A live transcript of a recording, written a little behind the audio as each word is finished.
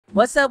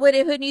What's up with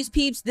it, Hood News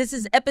peeps? This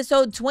is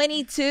episode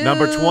 22.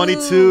 Number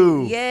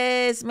 22.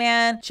 Yes,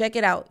 man. Check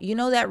it out. You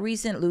know that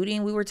recent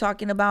looting we were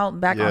talking about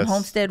back on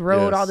Homestead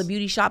Road, all the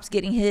beauty shops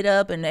getting hit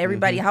up and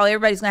everybody, how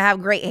everybody's going to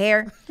have great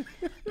hair.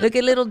 Look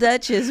at little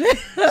Duchess.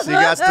 She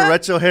got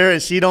derecho hair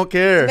and she don't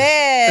care.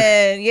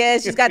 Man, yeah,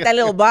 she's got that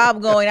little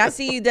bob going. I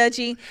see you,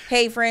 Dutchie.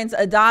 Hey, friends,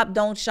 adopt,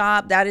 don't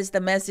shop. That is the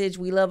message.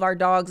 We love our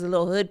dogs, the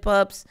little hood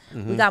pups.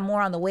 We got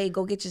more on the way.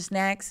 Go get your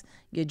snacks,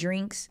 your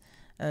drinks.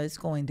 It's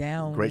going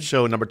down. Great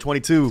show, number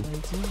 22.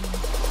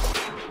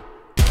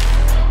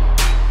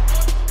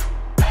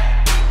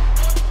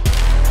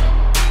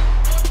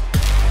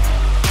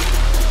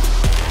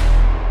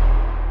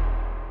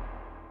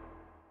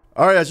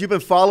 All right, as you've been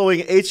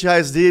following,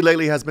 HISD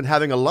lately has been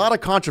having a lot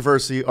of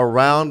controversy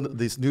around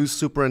this new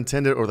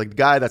superintendent or the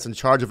guy that's in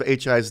charge of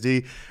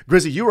HISD.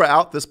 Grizzy, you were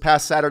out this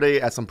past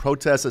Saturday at some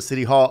protests at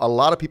City Hall. A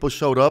lot of people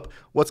showed up.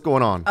 What's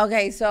going on?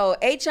 Okay, so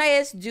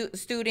HIS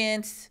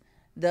students,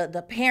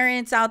 the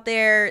parents out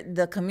there,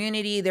 the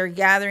community, they're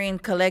gathering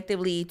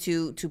collectively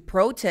to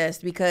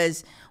protest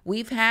because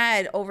we've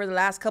had over the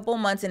last couple of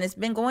months, and it's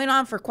been going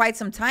on for quite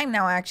some time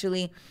now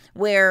actually,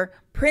 where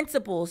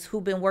principals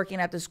who've been working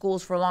at the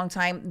schools for a long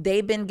time,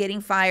 they've been getting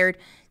fired.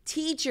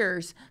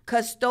 Teachers,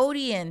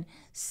 custodian,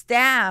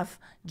 staff,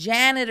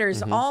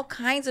 janitors, all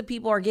kinds of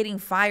people are getting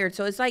fired.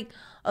 So it's like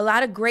a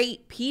lot of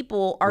great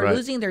people are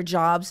losing their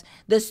jobs.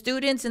 The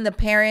students and the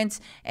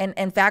parents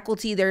and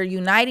faculty, they're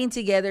uniting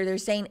together. They're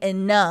saying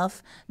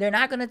enough. They're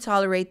not going to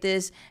tolerate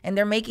this. And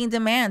they're making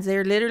demands.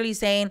 They're literally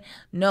saying,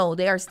 no,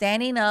 they are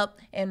standing up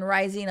and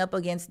rising up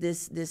against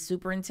this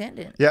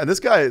superintendent. Yeah, and this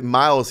guy,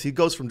 Miles, he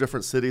goes from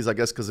different cities, I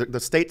guess, because the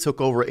state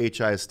took over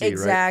HISD,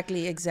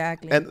 Exactly, right?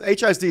 exactly. And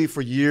HISD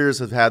for years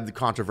have had the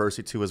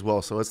controversy too as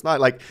well. So it's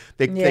not like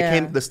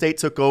the state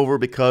took over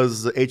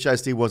because the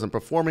HISD wasn't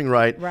performing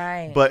right.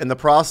 Right. But in the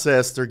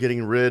process, they're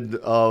getting rid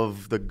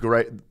of the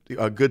great,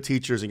 good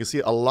teachers. You can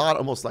see a lot,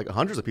 almost like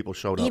hundreds of people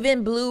showed up.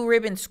 Even blue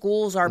ribbon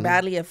schools are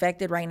badly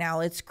affected right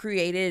now. It's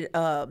created,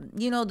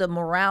 the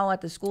morale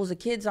at the schools. The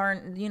kids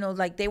aren't,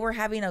 like they were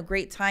having a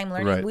great time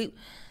learning.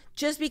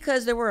 Just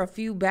because there were a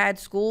few bad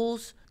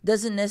schools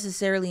doesn't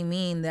necessarily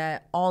mean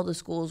that all the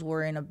schools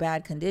were in a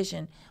bad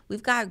condition.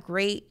 We've got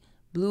great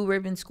blue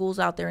ribbon schools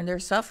out there, and they're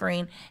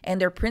suffering,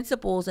 and their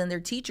principals and their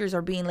teachers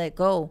are being let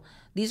go.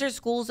 These are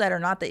schools that are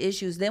not the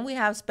issues. Then we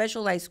have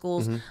specialized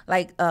schools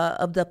like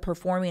of the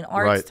performing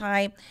arts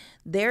type.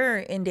 They're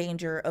in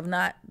danger of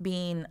not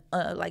being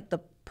like the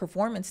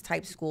performance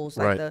type schools,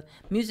 like the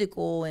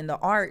musical and the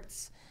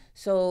arts.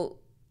 So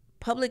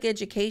public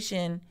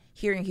education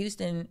here in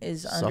Houston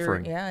is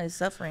suffering. Is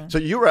suffering. So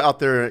you were out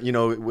there,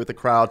 with the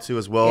crowd too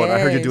as well. And I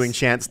heard you doing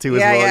chants too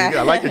as well.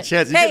 I like the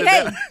chants.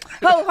 Hey,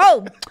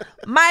 ho,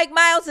 Mike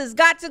Miles has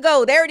got to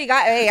go. They already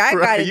got, I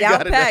got it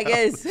down pat,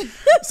 yes.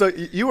 So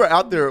you were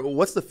out there.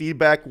 What's the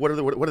feedback? What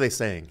are they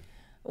saying?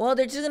 Well,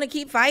 they're just going to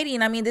keep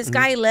fighting. I mean, this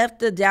guy left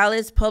the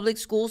Dallas public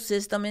school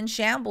system in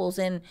shambles.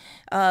 And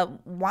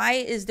why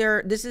is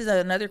there, this is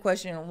another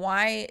question,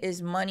 why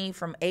is money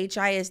from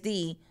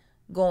HISD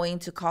going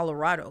to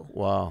Colorado?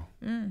 Wow.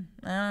 I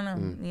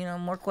don't know.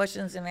 More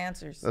questions than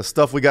answers. That's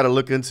stuff we got to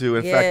look into.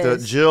 In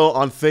fact, Jill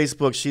on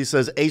Facebook, she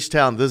says,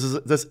 H-Town, this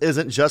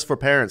isn't just for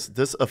parents.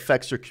 This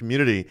affects your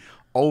community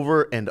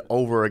over and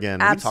over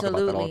again. Absolutely. We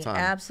talk about that all the time.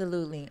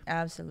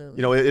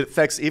 Absolutely. It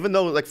affects, even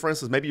though, like, for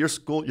instance, maybe your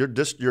school,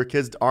 your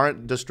kids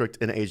aren't district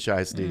in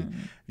HISD.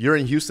 You're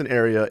in Houston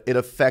area, it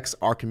affects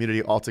our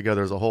community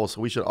altogether as a whole.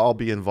 So we should all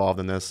be involved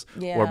in this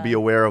or be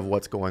aware of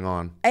what's going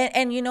on.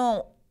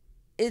 And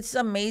it's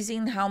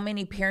amazing how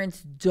many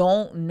parents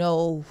don't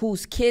know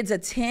whose kids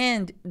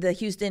attend the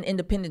Houston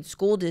Independent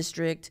School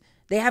District.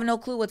 They have no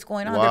clue what's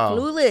going on. They're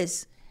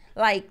clueless.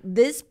 Like,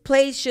 this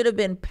place should have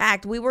been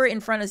packed. We were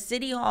in front of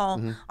City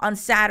Hall on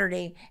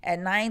Saturday at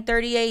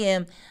 9:30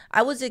 a.m.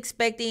 I was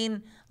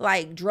expecting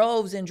like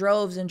droves and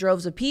droves and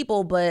droves of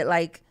people, but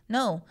like,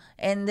 no.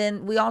 And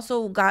then we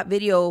also got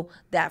video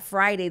that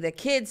Friday. The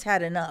kids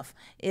had enough.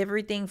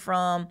 Everything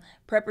from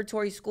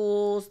preparatory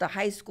schools, the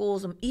high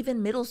schools,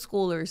 even middle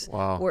schoolers.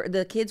 Wow. Where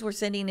the kids were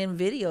sending in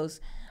videos.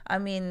 I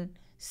mean,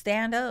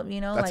 stand up,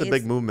 That's a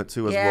big movement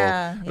too as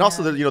well. And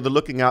also, they're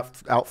looking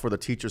out for the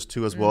teachers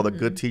too as well. The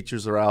good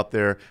teachers are out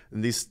there,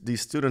 and these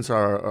students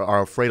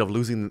are afraid of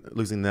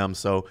losing them.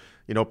 So,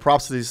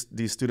 props to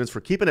these students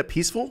for keeping it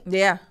peaceful.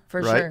 Yeah,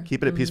 for sure.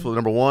 Keeping it peaceful,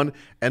 number one,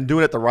 and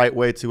doing it the right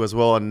way too as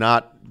well, and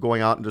not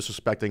going out and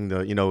disrespecting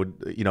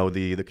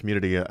the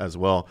community as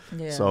well.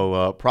 Yeah.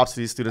 So props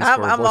to these students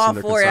for voicing all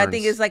their for concerns. it. I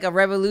think it's like a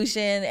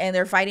revolution, and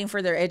they're fighting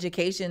for their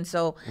education.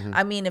 So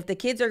I mean, if the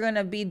kids are going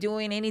to be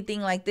doing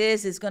anything like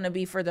this, it's going to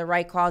be for the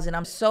right cause. And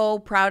I'm so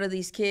proud of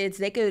these kids.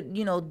 They could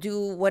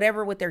do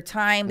whatever with their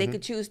time. They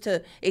could choose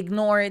to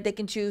ignore it. They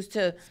can choose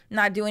to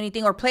not do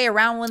anything or play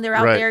around when they're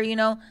out there.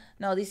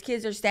 No, these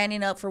kids are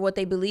standing up for what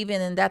they believe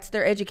in, and that's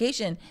their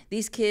education.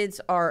 These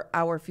kids are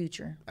our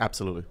future.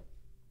 Absolutely.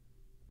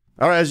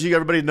 All right, as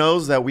everybody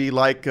knows that we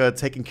like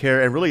taking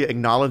care and really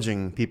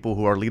acknowledging people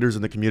who are leaders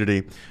in the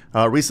community.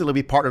 Recently,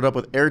 we partnered up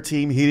with Air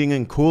Team Heating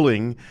and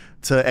Cooling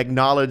to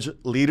acknowledge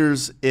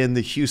leaders in the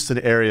Houston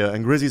area.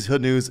 And Grizzy's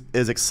Hood News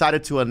is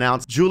excited to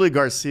announce Julie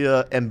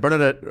Garcia and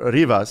Bernadette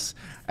Rivas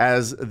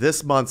as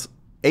this month's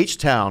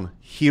H-Town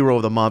Hero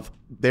of the Month.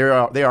 They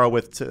are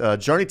with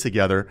Journey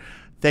Together.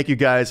 Thank you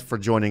guys for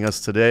joining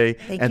us today.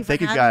 Thank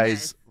you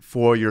guys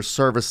for your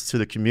service to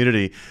the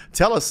community.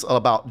 Tell us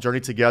about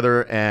Journey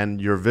Together and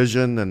your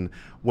vision and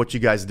what you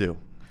guys do.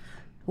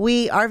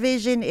 Our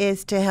vision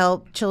is to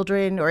help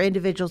children or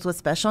individuals with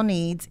special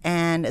needs.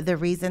 And the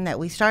reason that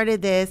we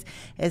started this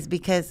is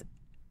because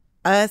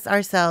us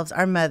ourselves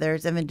are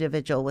mothers of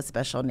individual with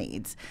special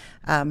needs.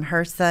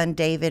 Her son,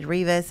 David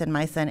Rivas, and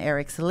my son,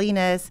 Eric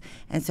Salinas.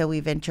 And so we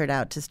ventured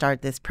out to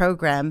start this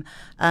program,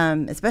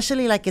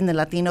 especially like in the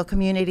Latino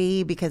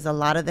community, because a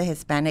lot of the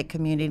Hispanic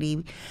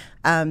community,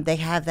 they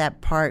have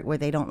that part where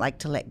they don't like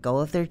to let go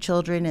of their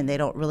children and they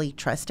don't really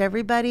trust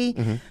everybody.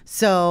 Mm-hmm.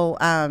 So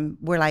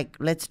we're like,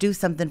 let's do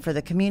something for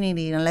the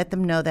community and let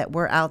them know that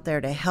we're out there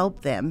to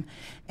help them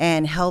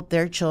and help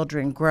their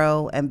children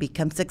grow and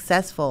become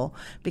successful,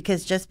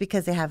 because just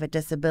because they have a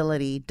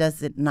disability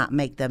does it not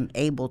make them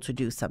able to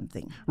do something.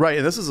 Right,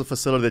 and this is a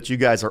facility that you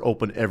guys are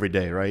open every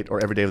day, right?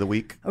 Or every day of the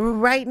week?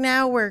 Right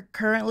now, we're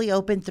currently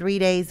open 3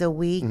 days a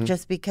week, mm-hmm.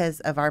 just because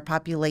of our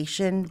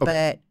population, okay.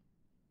 But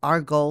our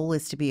goal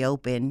is to be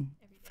open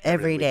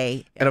every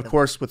day. And of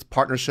course, with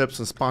partnerships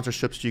and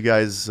sponsorships you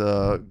guys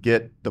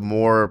get, the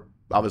more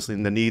obviously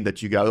the need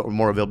that you guys, or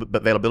more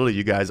availability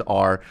you guys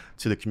are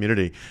to the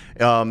community.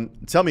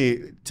 Tell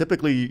me,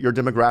 typically your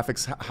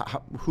demographics,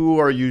 who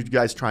are you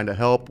guys trying to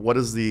help? What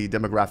is the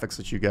demographics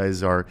that you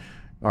guys are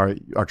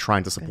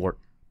trying to support?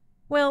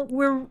 Well,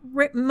 we're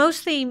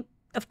mostly,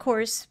 of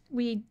course,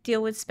 we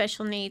deal with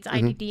special needs,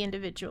 mm-hmm. IDD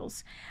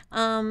individuals.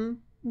 I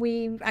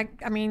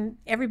mean,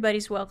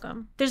 everybody's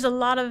welcome. There's a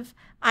lot of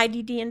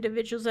IDD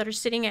individuals that are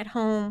sitting at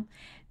home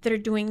that are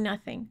doing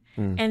nothing,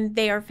 and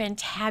they are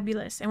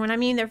fantabulous. And when I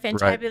mean they're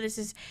fantabulous,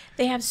 is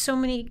they have so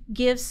many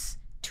gifts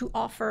to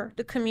offer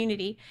the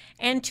community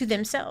and to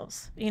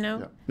themselves, you know?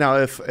 Yeah. Now,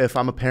 if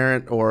I'm a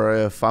parent or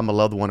if I'm a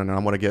loved one and I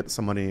want to get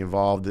somebody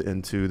involved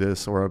into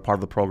this or a part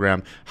of the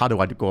program, how do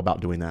I go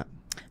about doing that?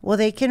 Well,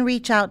 they can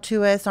reach out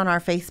to us on our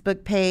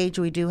Facebook page.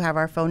 We do have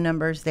our phone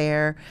numbers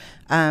there.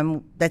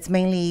 That's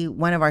mainly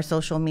one of our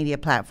social media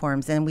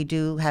platforms. And we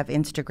do have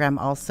Instagram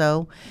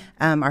also.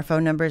 Our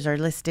phone numbers are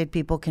listed.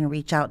 People can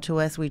reach out to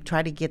us. We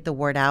try to get the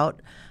word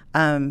out,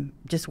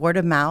 just word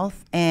of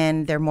mouth.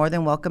 And they're more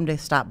than welcome to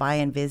stop by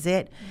and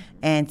visit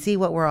and see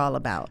what we're all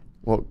about.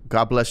 Well,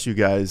 God bless you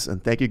guys.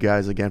 And thank you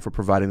guys again for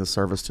providing the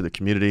service to the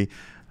community.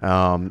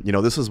 You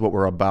know, this is what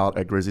we're about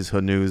at Grizzy's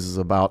Hood News, is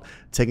about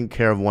taking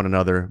care of one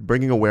another,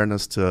 bringing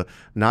awareness to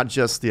not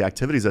just the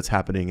activities that's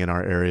happening in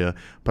our area,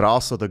 but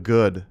also the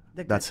good.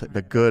 That's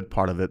the good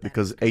part of it,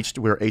 because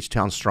we're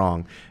H-Town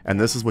strong,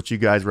 and this is what you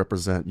guys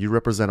represent. You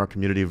represent our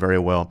community very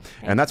well,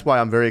 and that's why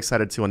I'm very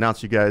excited to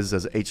announce you guys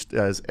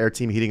as Air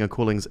Team Heating and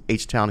Cooling's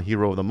H-Town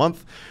Hero of the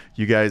Month.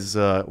 You guys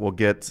will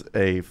get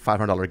a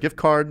 $500 gift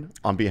card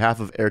on behalf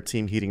of Air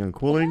Team Heating and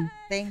Cooling.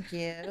 Thank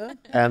you.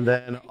 And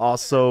then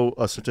also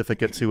a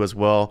certificate too as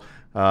well.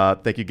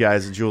 Thank you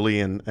guys, Julie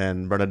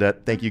and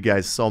Bernadette. Thank you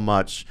guys so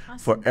much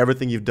for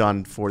everything you've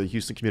done for the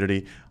Houston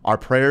community. Our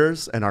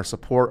prayers and our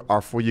support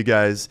are for you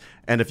guys.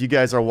 And if you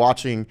guys are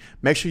watching,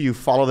 make sure you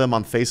follow them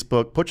on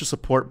Facebook. Put your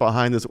support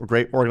behind this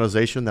great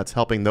organization that's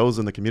helping those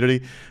in the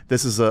community.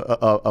 This is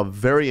a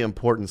very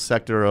important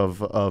sector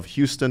of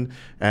Houston,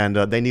 and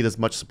they need as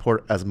much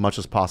support as much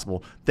as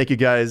possible. Thank you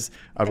guys.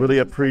 I really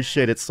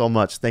appreciate it so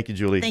much. Thank you,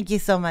 Julie. Thank you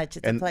so much.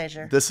 It's a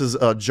pleasure. This is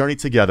a Journey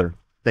Together.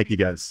 Thank you,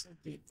 guys.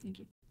 Thank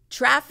you.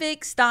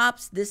 Traffic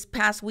stops this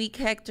past week,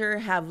 Hector,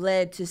 have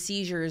led to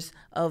seizures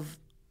of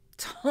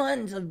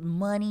tons of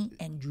money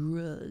and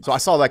drugs. So I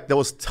saw like there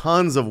was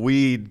tons of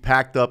weed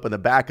packed up in the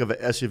back of an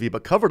SUV,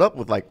 but covered up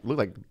with looked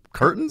like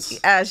curtains.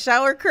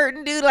 Shower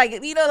curtain, dude. Like,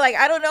 you know, like,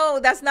 I don't know.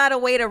 That's not a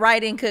way to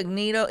ride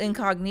incognito.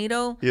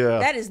 Yeah.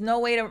 That is no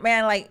way to,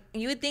 man. Like,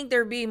 you would think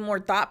there'd be more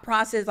thought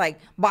process, like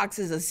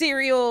boxes of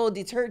cereal,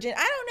 detergent.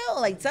 I don't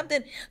know, like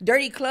something,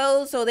 dirty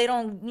clothes so they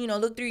don't, you know,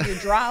 look through your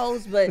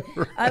drawers. But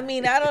right. I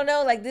mean, I don't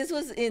know. Like, this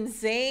was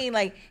insane.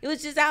 Like, it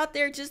was just out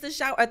there, just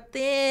a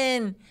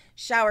thin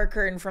shower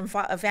curtain from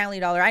a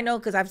Family Dollar. I know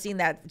because I've seen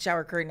that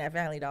shower curtain at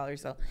Family Dollar.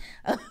 So,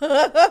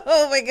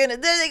 oh my goodness,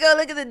 there they go.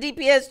 Look at the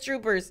DPS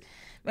troopers.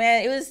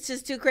 Man, it was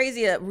just too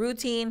crazy. A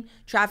routine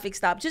traffic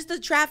stop, just a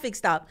traffic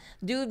stop.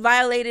 Dude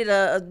violated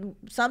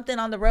something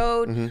on the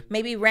road,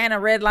 maybe ran a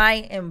red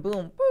light, and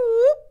boom,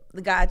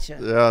 whoop, gotcha.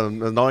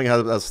 Yeah, knowing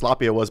how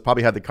sloppy it was,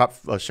 probably had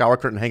the shower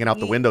curtain hanging out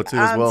the window too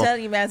as well. I'm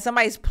telling you, man,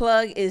 somebody's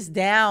plug is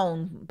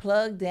down.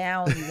 Plug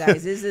down, you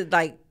guys. This is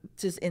like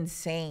just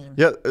insane.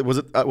 Yeah, was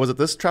it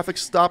this traffic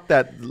stop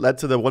that led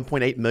to the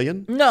 1.8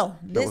 million? No,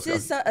 this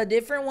is a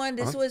different one.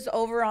 This was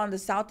over on the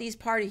southeast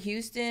part of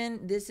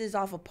Houston. This is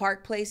off of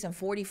Park Place and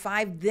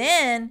 45.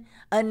 Then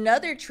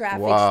another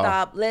traffic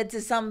stop led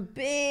to some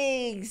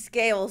big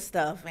scale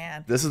stuff,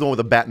 man. This is the one with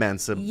the Batman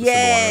symbol.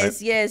 Yes,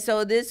 right? yes.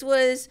 So this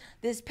was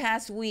this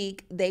past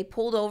week. They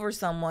pulled over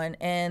someone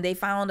and they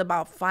found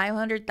about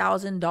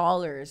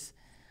 $500,000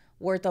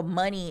 worth of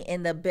money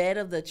in the bed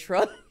of the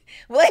truck.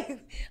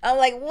 I'm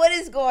like, what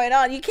is going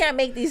on? You can't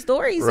make these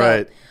stories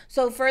up.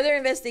 So further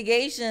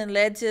investigation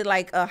led to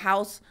like a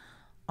house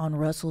on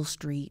Russell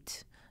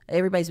Street.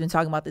 Everybody's been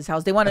talking about this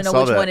house. They want to know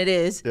which one it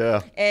is.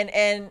 Yeah.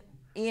 And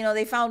you know,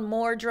 they found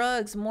more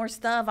drugs, more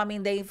stuff. I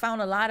mean, they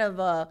found a lot of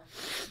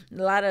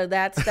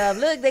that stuff.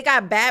 Look, they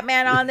got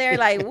Batman on there.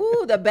 Like,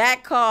 woo, the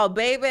bat call,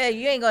 baby.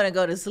 You ain't gonna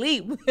go to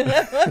sleep.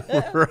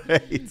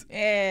 Right.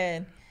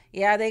 And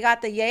yeah, they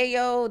got the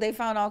yayo. They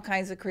found all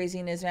kinds of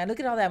craziness, man.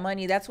 Look at all that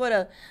money. That's what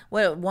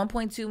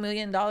 $1.2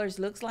 million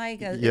looks like.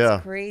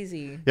 It's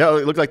crazy. Yeah,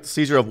 it looked like the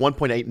seizure of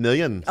 1.8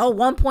 million. Oh,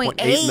 1.8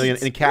 million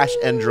in cash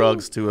and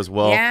drugs too as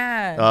well.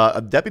 Yeah.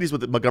 Deputies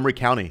with Montgomery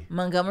County.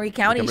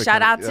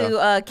 Shout out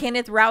to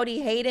Kenneth Rowdy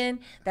Hayden.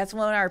 That's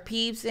one of our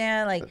peeps,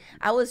 man. Like,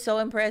 I was so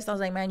impressed. I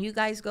was like, man, you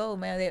guys go,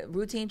 man. That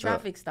routine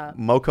traffic stop.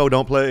 Moco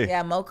don't play.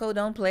 Yeah, Moco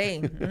don't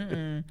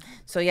play.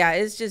 So yeah,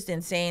 it's just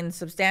insane.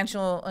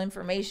 Substantial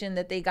information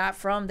that they got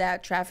from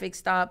that traffic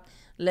stop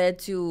led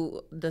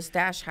to the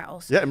stash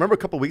house. Yeah, remember a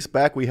couple weeks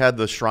back we had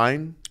the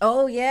shrine.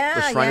 Oh yeah,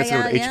 the shrine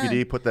incident with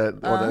HBD put that,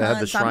 or they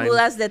had the shrine.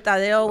 Sambulas de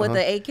Tadeo with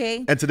the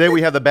AK. And today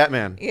we have the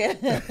Batman. Yeah,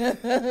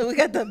 we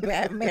got the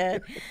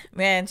Batman.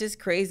 Man, just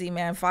crazy,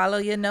 man. Follow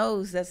your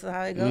nose. That's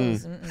how it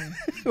goes.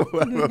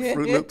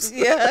 Fruit Loops.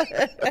 Yeah.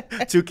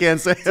 Toucan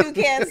Sam.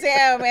 Toucan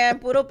Sam, man.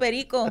 Puro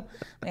perico.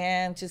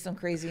 Man, just some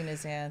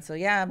craziness, man. So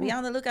yeah, be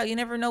on the lookout. You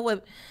never know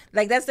what,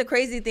 like, that's the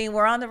crazy thing.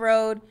 We're on the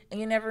road and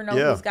you never know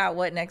who's got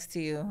what next to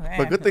you. Man.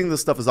 But good thing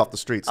this stuff is off the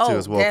streets too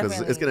as well, because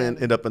it's going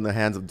to end up in the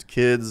hands of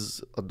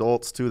kids,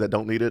 adults too, that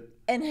don't need it.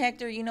 And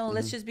Hector, you know,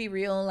 let's just be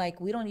real. Like,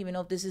 we don't even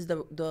know if this is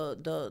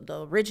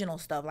the original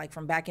stuff, like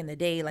from back in the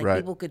day. Like,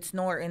 people could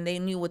snort and they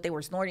knew what they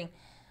were snorting.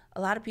 A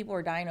lot of people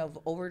are dying of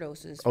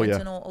overdoses,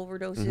 fentanyl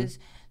overdoses.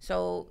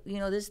 So, you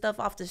know, this stuff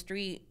off the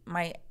street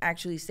might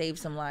actually save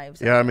some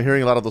lives. Yeah, I'm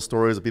hearing a lot of those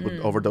stories of people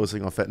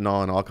overdosing on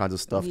fentanyl and all kinds of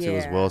stuff too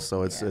as well.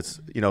 So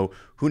it's you know,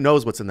 who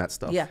knows what's in that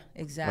stuff. Yeah,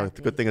 exactly.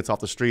 The good thing it's off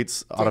the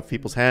streets, out of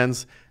people's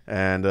hands,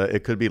 and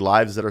it could be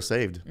lives that are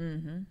saved.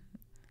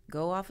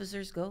 Go,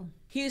 officers, go.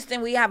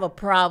 Houston, we have a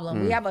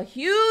problem. We have a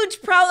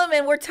huge problem,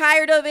 and we're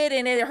tired of it,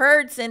 and it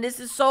hurts, and this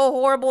is so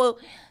horrible.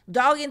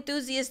 Dog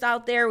enthusiasts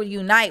out there will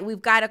unite.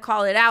 We've got to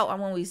call it out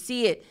when we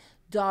see it.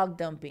 Dog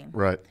dumping.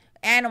 Right.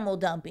 Animal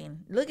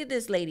dumping. Look at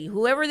this lady.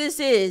 Whoever this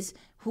is,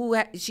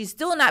 she's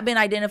still not been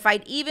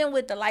identified, even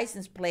with the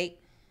license plate.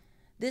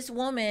 This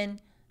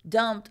woman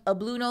dumped a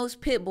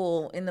blue-nosed pit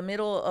bull in the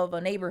middle of a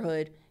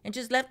neighborhood and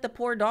just left the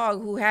poor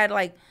dog who had,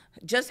 like,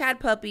 just had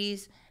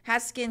puppies,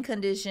 has skin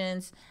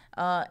conditions,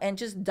 and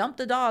just dumped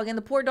the dog. And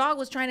the poor dog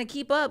was trying to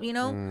keep up, you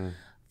know.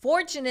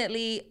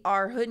 Fortunately,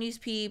 our Hood News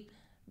peep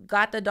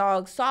got the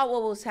dog, saw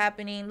what was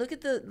happening. Look,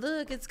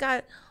 it's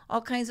got all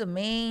kinds of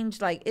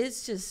mange. Like,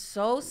 it's just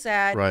so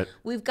sad. Right.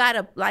 We've got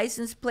a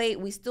license plate.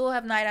 We still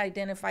have not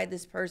identified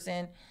this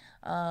person.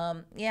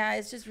 Yeah,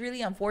 it's just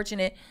really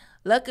unfortunate.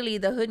 Luckily,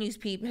 the Hood News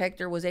peep,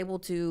 Hector, was able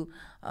to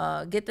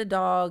get the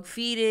dog,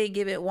 feed it,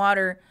 give it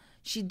water.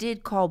 She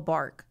did call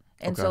Bark.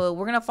 And so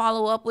we're going to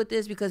follow up with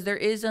this because there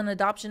is an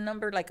adoption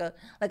number, like a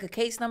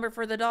case number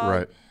for the dog.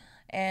 Right.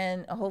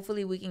 And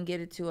hopefully we can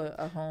get it to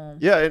a home.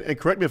 Yeah, and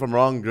correct me if I'm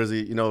wrong,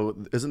 Grizzy, you know,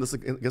 isn't this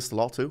against the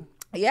law too?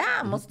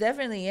 Yeah, most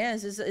definitely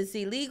is. It's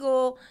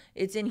illegal,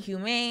 it's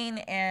inhumane,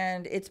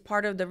 and it's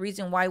part of the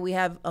reason why we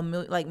have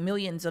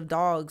millions of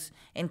dogs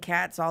and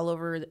cats all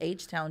over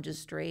H-Town,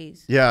 just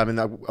strays. Yeah, I mean,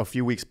 a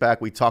few weeks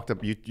back we talked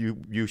about,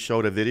 you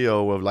showed a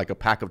video of like a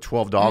pack of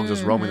 12 dogs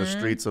just roaming the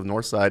streets of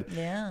Northside.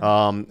 Yeah.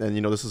 And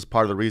you know, this is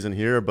part of the reason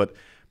here, but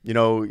you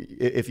know,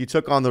 if you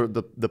took on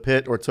the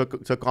pit or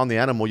took on the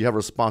animal, you have a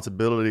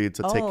responsibility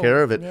to take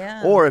care of it.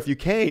 Yeah. Or if you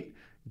can't,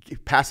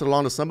 pass it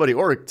along to somebody,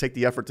 or take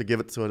the effort to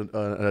give it to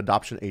an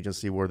adoption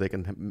agency where they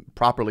can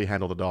properly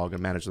handle the dog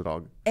and manage the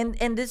dog.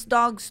 And this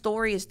dog's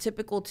story is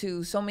typical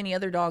to so many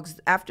other dogs.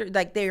 After,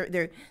 like,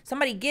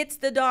 somebody gets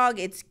the dog,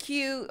 it's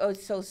cute, oh,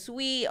 it's so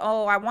sweet,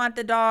 oh, I want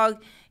the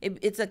dog,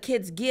 it's a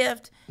kid's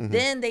gift.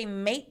 Then they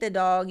mate the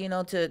dog, you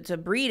know, to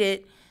breed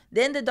it.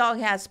 Then the dog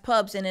has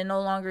pups and it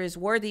no longer is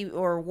worthy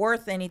or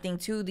worth anything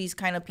to these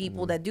kind of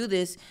people that do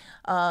this,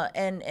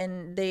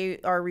 and they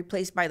are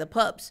replaced by the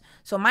pups.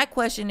 So my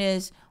question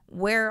is,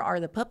 where are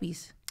the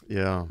puppies?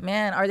 Yeah.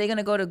 Man, are they going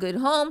to go to good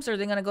homes, or are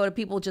they going to go to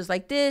people just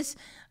like this?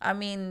 I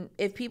mean,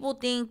 if people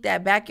think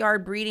that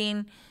backyard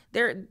breeding,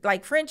 they're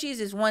like, Frenchies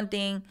is one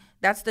thing.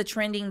 That's the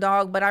trending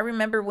dog. But I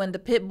remember when the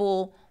pit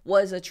bull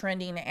was a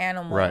trending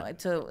animal.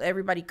 Right. So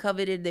everybody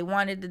coveted, they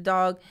wanted the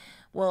dog.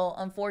 Well,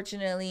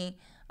 unfortunately,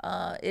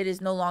 it is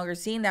no longer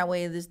seen that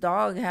way. This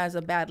dog has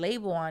a bad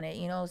label on it,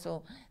 you know,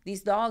 so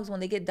these dogs,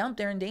 when they get dumped,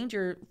 they're in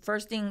danger.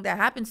 First thing that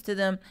happens to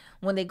them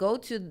when they go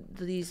to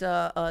these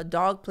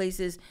dog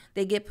places,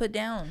 they get put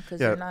down because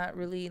they're not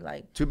really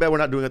like. Too bad we're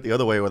not doing it the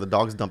other way where the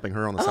dog's dumping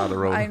her on the side of the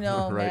road. I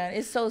know, right? man.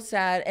 It's so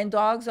sad. And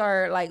dogs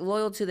are like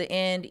loyal to the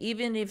end.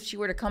 Even if she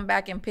were to come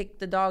back and pick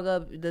the dog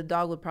up, the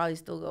dog would probably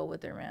still go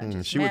with her,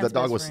 man. She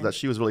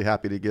was really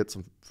happy to get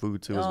some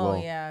food too as well.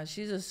 Oh yeah,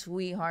 she's a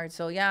sweetheart.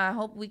 So yeah, I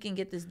hope we can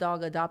get this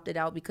dog adopted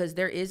out because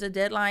there is a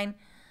deadline.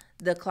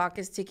 The clock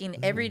is ticking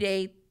every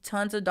day.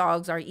 Tons of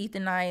dogs are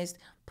euthanized,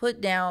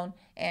 put down,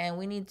 and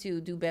we need to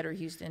do better,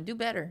 Houston. Do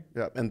better.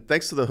 Yeah, and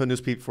thanks to the Hood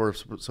News Pete for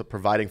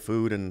providing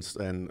food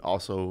and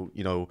also,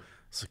 you know,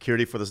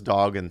 security for this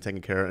dog and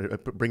taking care,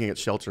 bringing it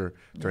shelter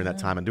during that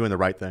time and doing the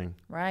right thing.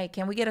 Right.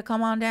 Can we get a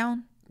come on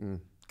down?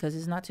 Because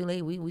it's not too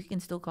late. We can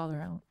still call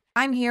her out.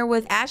 I'm here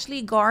with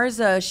Ashley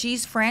Garza.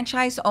 She's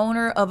franchise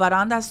owner of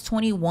Arandas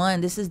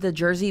 21. This is the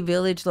Jersey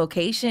Village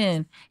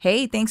location.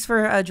 Hey, thanks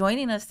for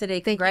joining us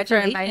today.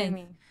 Congratulations. Thank you for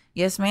inviting me.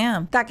 Yes,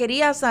 ma'am.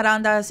 Taquerias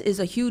Arandas is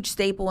a huge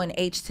staple in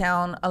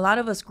H-Town. A lot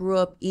of us grew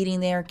up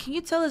eating there. Can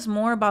you tell us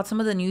more about some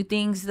of the new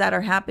things that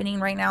are happening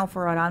right now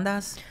for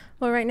Arandas?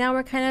 Well, right now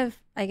we're kind of,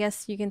 I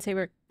guess you can say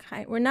we're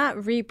not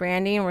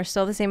rebranding. We're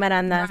still the same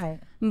Arandas, Right.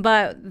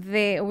 but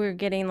we're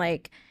getting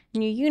like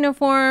new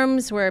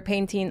uniforms. We're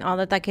painting all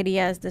the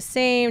taquerias the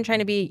same, trying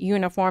to be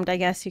uniformed, I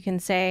guess you can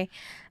say.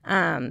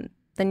 The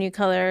new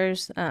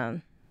colors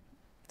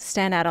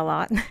stand out a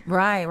lot.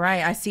 Right.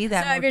 I see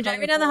that. So if you're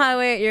driving down the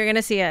highway, you're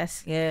gonna see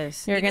us.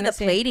 Yes. You're Even gonna the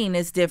see plating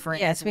is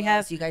different. Yes, as we well, have-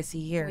 as you guys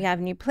see here. We have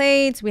new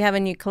plates. We have a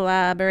new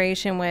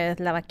collaboration with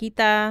La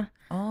Vaquita.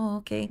 Oh,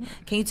 okay.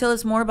 Can you tell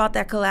us more about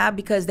that collab?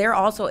 Because they're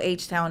also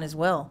H-Town as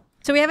well.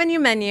 So we have a new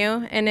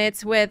menu, and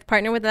it's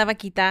partner with La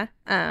Vaquita.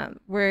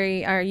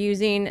 We are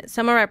using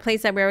some of our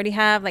plates that we already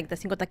have, like the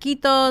cinco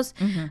taquitos,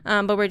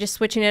 but we're just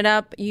switching it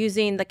up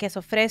using the queso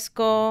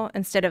fresco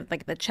instead of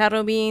like the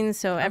charro beans.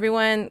 So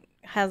everyone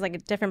has like a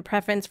different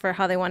preference for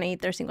how they want to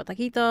eat their cinco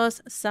taquitos.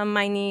 Some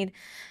might need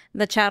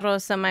the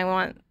charros, some might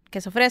want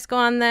queso fresco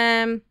on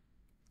them.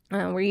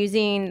 We're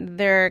using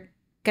their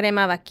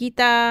crema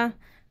vaquita,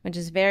 which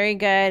is very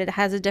good. It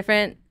has a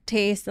different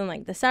taste than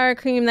like the sour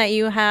cream that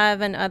you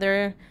have and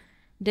other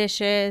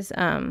dishes.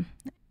 And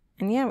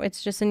yeah,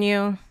 it's just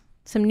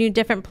some new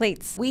different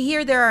plates. We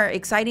hear there are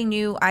exciting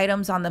new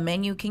items on the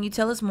menu. Can you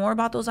tell us more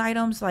about those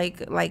items?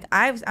 Like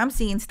I'm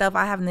seeing stuff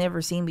I have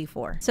never seen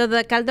before. So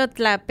the caldo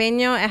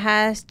tlapeño, it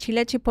has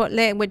chile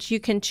chipotle, which you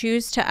can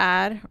choose to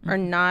add or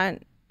not.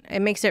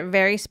 It makes it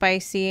very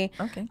spicy.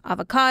 Okay.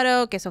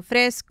 Avocado, queso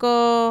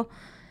fresco,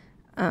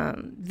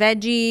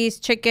 veggies,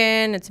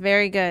 chicken. It's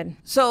very good.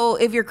 So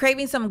if you're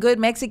craving some good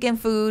Mexican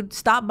food,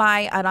 stop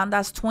by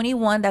Arandas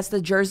 21. That's the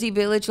Jersey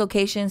Village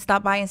location.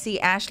 Stop by and see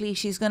Ashley.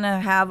 She's going to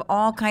have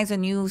all kinds of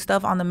new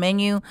stuff on the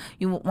menu.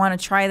 You want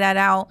to try that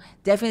out.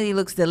 Definitely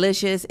looks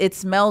delicious. It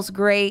smells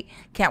great.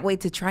 Can't wait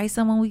to try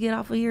some when we get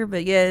off of here.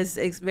 But yes,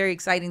 it's very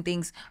exciting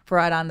things for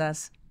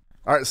Arandas.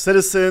 All right,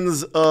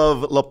 citizens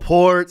of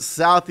LaPorte,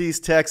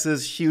 Southeast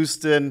Texas,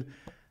 Houston,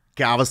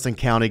 Galveston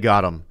County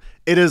got them.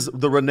 It is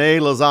the Renee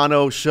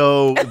Lozano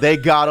show. They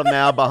got him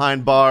now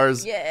behind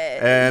bars.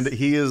 Yes. And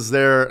he is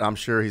there. I'm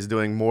sure he's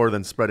doing more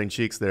than spreading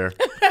cheeks there.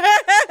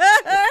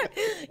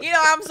 You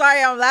know, I'm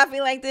sorry I'm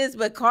laughing like this,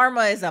 but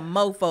karma is a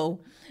mofo.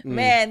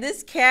 Man,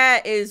 this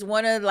cat is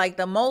one of like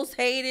the most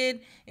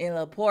hated in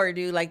LaPorte,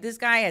 dude. Like this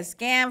guy has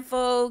scammed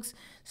folks,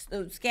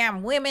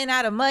 scam women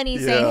out of money,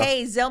 saying,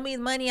 hey, sell me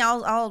the money,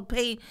 I'll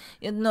pay,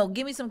 give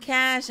me some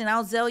cash and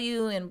I'll sell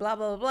you and blah,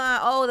 blah, blah.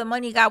 Oh, the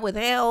money got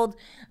withheld.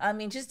 I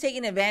mean, just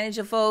taking advantage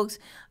of folks,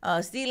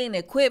 stealing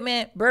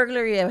equipment,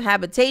 burglary of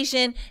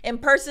habitation,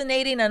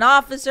 impersonating an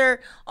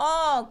officer,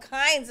 all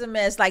kinds of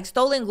mess, like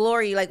stolen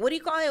glory. Like, what do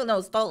you call it? No,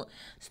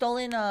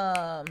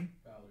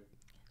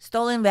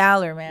 stolen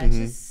valor, man. It's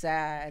just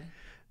sad.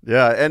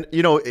 Yeah, and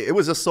it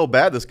was just so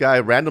bad. This guy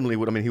randomly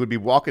he would be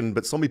walking,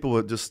 but so many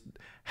people just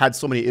had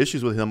so many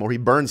issues with him, or he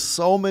burned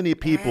so many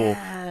people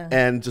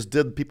and just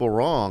did people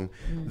wrong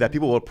that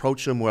people will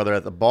approach him, whether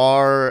at the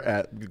bar,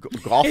 at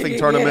golfing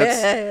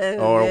tournaments,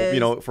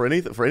 or for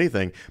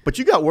anything. But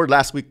you got word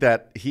last week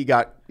that he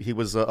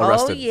was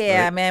arrested. Oh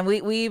yeah, right? man.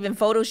 We even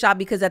photoshopped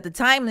because at the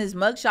time his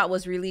mugshot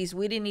was released,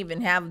 we didn't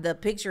even have the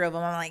picture of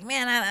him. I'm like,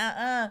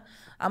 man,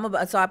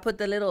 so I put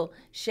the little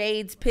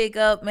shades pick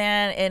up,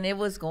 man, and it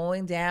was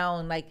going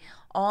down. Like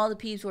all the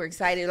peeps were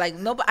excited. Like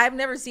I've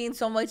never seen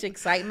so much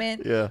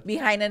excitement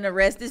behind an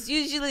arrest. It's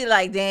usually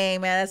like,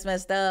 dang, man, that's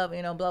messed up,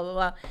 blah, blah,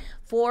 blah.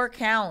 4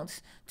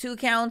 counts. 2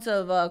 counts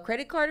of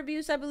credit card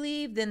abuse, I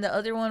believe. Then the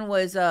other one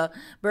was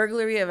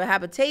burglary of a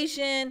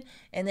habitation,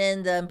 and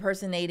then the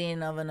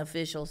impersonating of an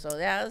official. So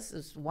yeah, this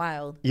is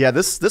wild. Yeah,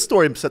 this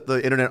story set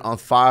the internet on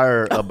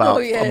fire about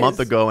a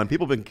month ago, and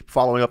people have been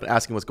following up and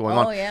asking what's going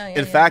on.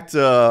 In fact,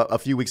 a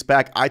few weeks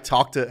back, I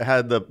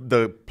had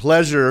the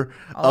pleasure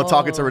of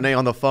talking to Renee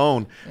on the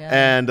phone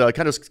and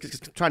kind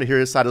of trying to hear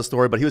his side of the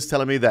story. But he was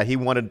telling me that he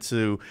wanted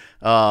to,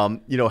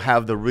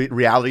 have the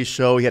reality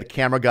show. He had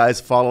camera guys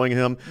following him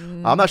him.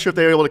 I'm not sure if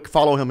they were able to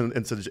follow him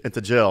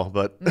into jail,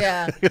 but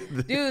yeah,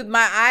 dude,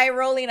 my eye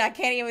rolling. I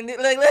can't even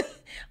look.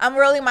 I'm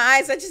rolling my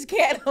eyes. I just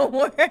can't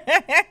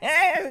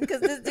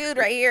because this dude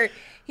right here,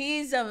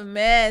 he's a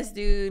mess,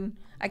 dude.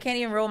 I can't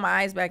even roll my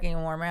eyes back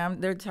anymore, man.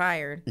 They're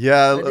tired.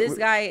 Yeah, but this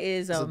guy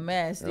is a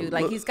mess, dude.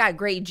 Like he's got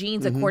great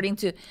genes according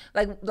to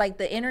like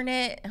the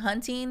internet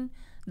hunting,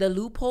 the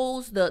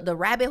loopholes, the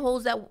rabbit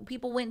holes that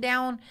people went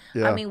down.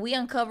 Yeah. I mean, we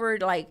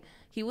uncovered like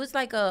he was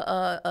like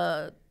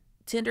a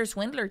Tinder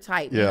swindler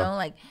type, you know,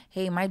 like,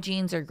 hey, my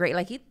genes are great.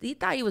 Like he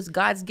thought he was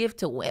God's gift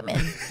to women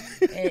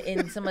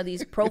in some of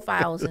these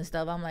profiles and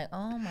stuff. I'm like,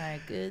 oh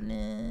my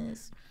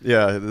goodness.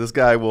 Yeah, this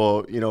guy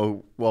will,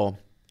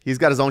 he's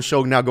got his own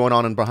show now going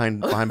on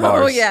behind bars.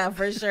 Oh yeah,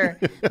 for sure,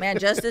 man.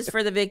 Justice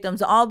for the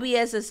victims. All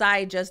BS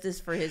aside, justice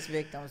for his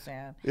victims,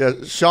 man. Yeah,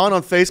 Sean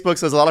on Facebook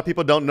says a lot of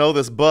people don't know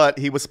this, but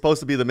he was supposed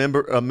to be a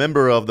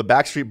member of the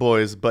Backstreet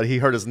Boys, but he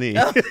hurt his knee.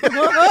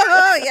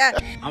 Oh yeah.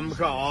 I'm gonna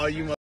call all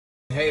you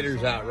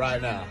haters out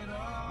right now.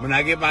 When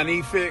I get my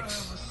knee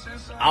fixed,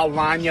 I'll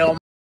line your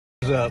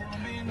up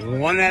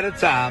one at a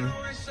time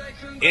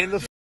in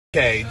the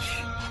cage.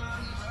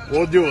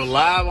 We'll do it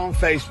live on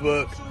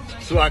Facebook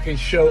so I can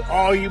show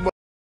all you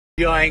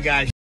ain't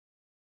got.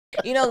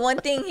 You know, one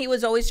thing he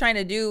was always trying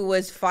to do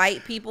was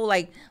fight people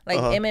like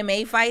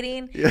MMA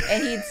fighting. Yeah.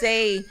 And he'd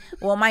say,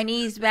 well, my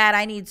knee's bad.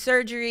 I need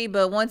surgery.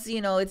 But once,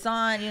 it's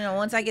on,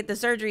 once I get the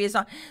surgery, it's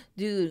on.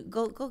 Dude,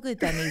 go get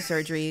that knee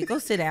surgery. Go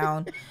sit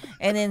down.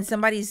 And then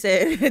somebody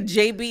said,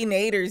 JB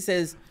Nader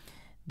says,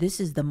 this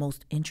is the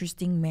most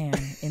interesting man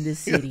in this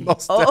city.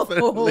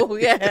 Oh,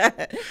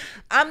 yeah.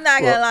 I'm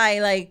not going to lie.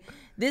 Like,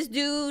 this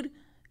dude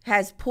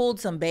has pulled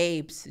some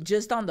babes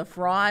just on the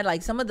fraud.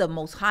 Like some of the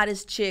most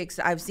hottest chicks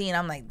I've seen.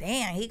 I'm like,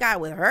 damn, he got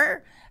with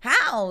her.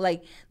 How?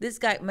 Like this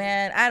guy,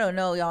 man, I don't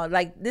know, y'all.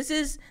 Like this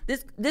is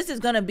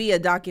gonna be a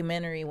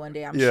documentary one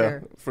day, I'm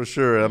sure. Yeah, for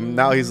sure.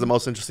 Now he's the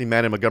most interesting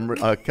man in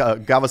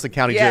Galveston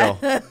County Jail.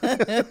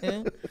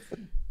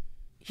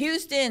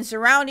 Houston,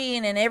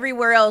 surrounding, and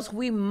everywhere else,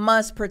 we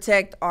must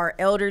protect our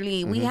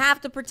elderly. We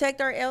have to protect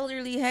our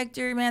elderly,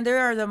 Hector. Man, they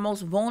are the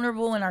most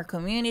vulnerable in our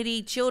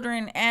community.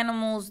 Children,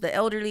 animals, the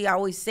elderly, I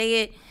always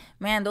say it.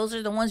 Man, those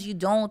are the ones you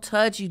don't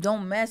touch, you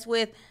don't mess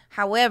with.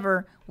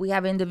 However, we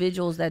have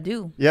individuals that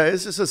do. Yeah,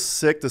 it's just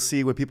sick to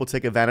see when people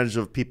take advantage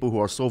of people who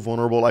are so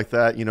vulnerable like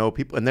that.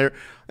 People, and they're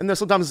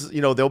sometimes,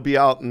 they'll be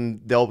out and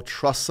they'll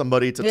trust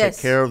somebody to take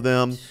care of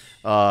them.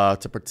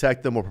 To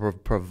protect them or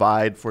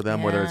provide for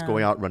them, whether it's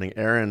going out running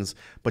errands.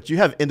 But you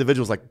have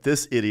individuals like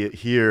this idiot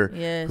here,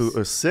 who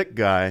a sick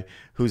guy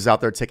who's out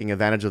there taking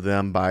advantage of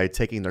them by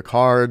taking their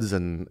cards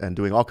and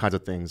doing all kinds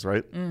of things,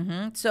 right?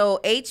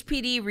 So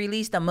HPD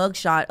released a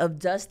mugshot of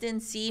Dustin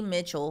C.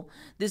 Mitchell.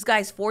 This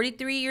guy's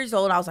 43 years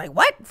old. I was like,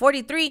 what?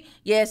 43?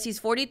 Yes, he's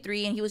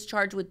 43, and he was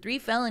charged with 3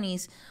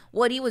 felonies.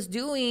 What he was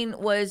doing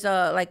was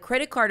like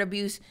credit card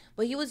abuse,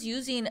 but he was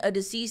using a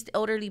deceased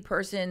elderly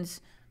person's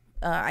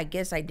I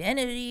guess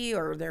identity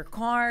or their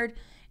card,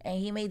 and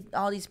he made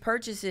all these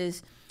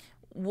purchases.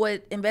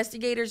 What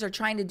investigators are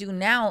trying to do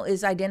now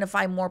is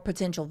identify more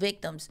potential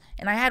victims,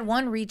 and I had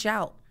one reach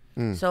out.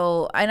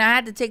 So, and I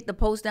had to take the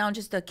post down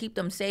just to keep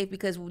them safe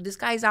because this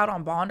guy's out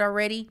on bond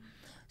already.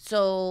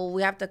 So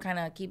we have to kind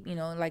of keep,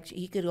 like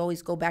he could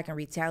always go back and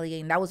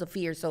retaliate, and that was a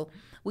fear. So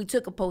we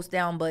took a post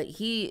down, but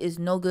he is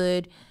no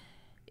good.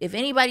 If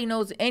anybody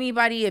knows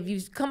anybody, if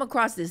you come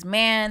across this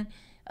man,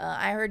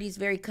 I heard he's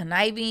very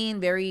conniving,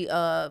 very,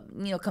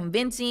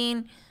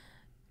 convincing.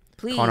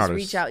 Please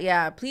reach out.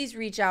 Yeah, please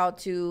reach out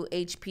to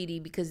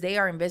HPD because they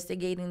are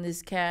investigating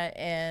this cat.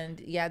 And,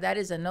 yeah, that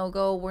is a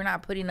no-go. We're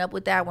not putting up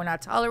with that. We're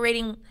not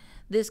tolerating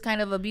this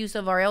kind of abuse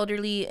of our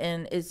elderly,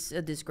 and it's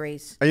a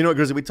disgrace. And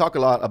Grizzy, we talk a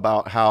lot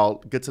about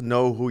how get to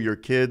know who your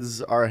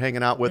kids are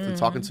hanging out with and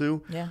talking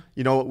to. Yeah.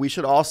 We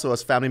should also,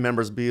 as family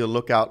members, be a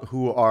lookout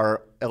who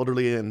are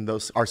elderly and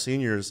our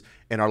seniors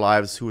in our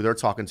lives, who they're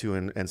talking to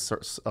and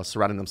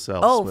surrounding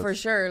themselves with. For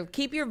sure.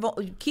 Keep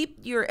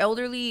your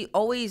elderly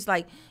always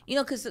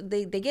because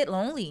they get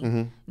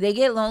lonely. They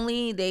get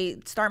lonely. They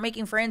start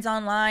making friends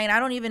online. I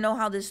don't even know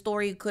how this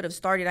story could have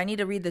started. I need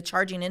to read the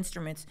charging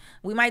instruments.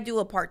 We might do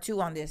a part 2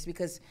 on this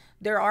because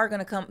there are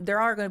going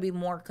to be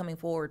more coming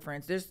forward,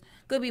 friends. There's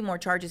going to be more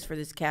charges for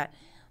this cat.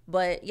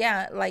 But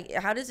yeah,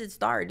 how does it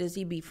start? Does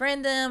he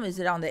befriend them? Is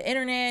it on the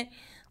internet?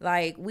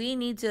 We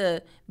need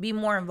to be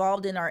more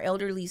involved in our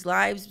elderly's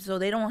lives so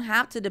they don't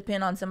have to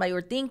depend on somebody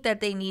or think that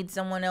they need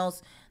someone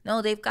else.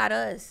 No, they've got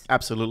us.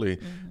 Absolutely.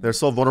 They're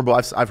so vulnerable.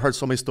 I've heard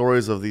so many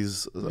stories of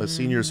these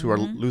seniors who are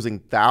losing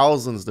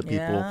thousands to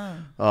people,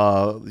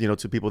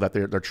 to people that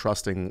they're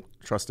trusting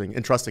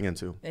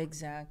into.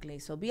 Exactly.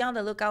 So be on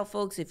the lookout,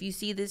 folks. If you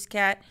see this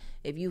cat,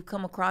 if you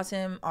come across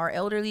him, our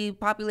elderly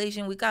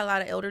population, we got a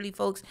lot of elderly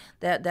folks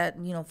that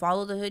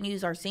follow the Hood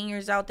News, our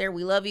seniors out there.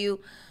 We love you.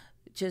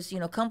 Just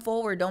come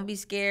forward. Don't be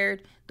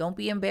scared. Don't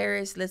be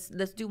embarrassed. Let's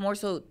do more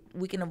so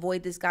we can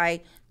avoid this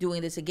guy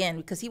doing this again,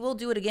 because he will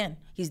do it again.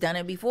 He's done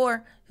it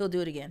before. He'll do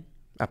it again.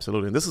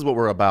 Absolutely. And this is what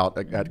we're about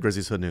at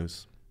Grizzy's Hood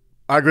News.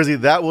 All right, Grizzy,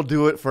 that will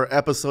do it for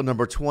episode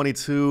number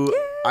 22.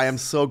 Yeah. I am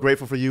so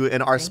grateful for you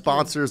and our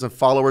sponsors and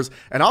followers.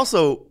 And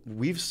also,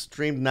 we've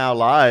streamed now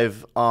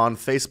live on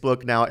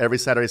Facebook now every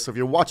Saturday. So if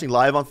you're watching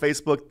live on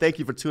Facebook, thank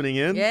you for tuning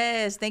in.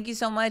 Yes, thank you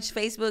so much,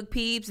 Facebook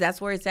peeps. That's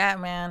where it's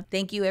at, man.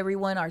 Thank you,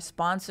 everyone, our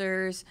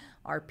sponsors,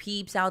 our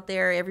peeps out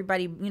there,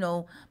 everybody, you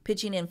know,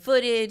 pitching in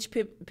footage,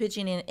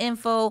 pitching in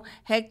info.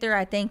 Hector,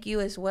 I thank you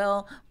as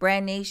well.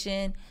 Brand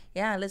Nation.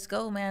 Yeah, let's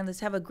go, man.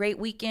 Let's have a great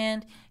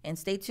weekend and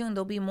stay tuned.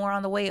 There'll be more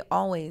on the way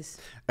always.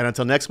 And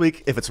until next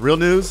week, if it's real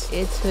news,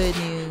 it's Hood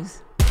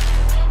News.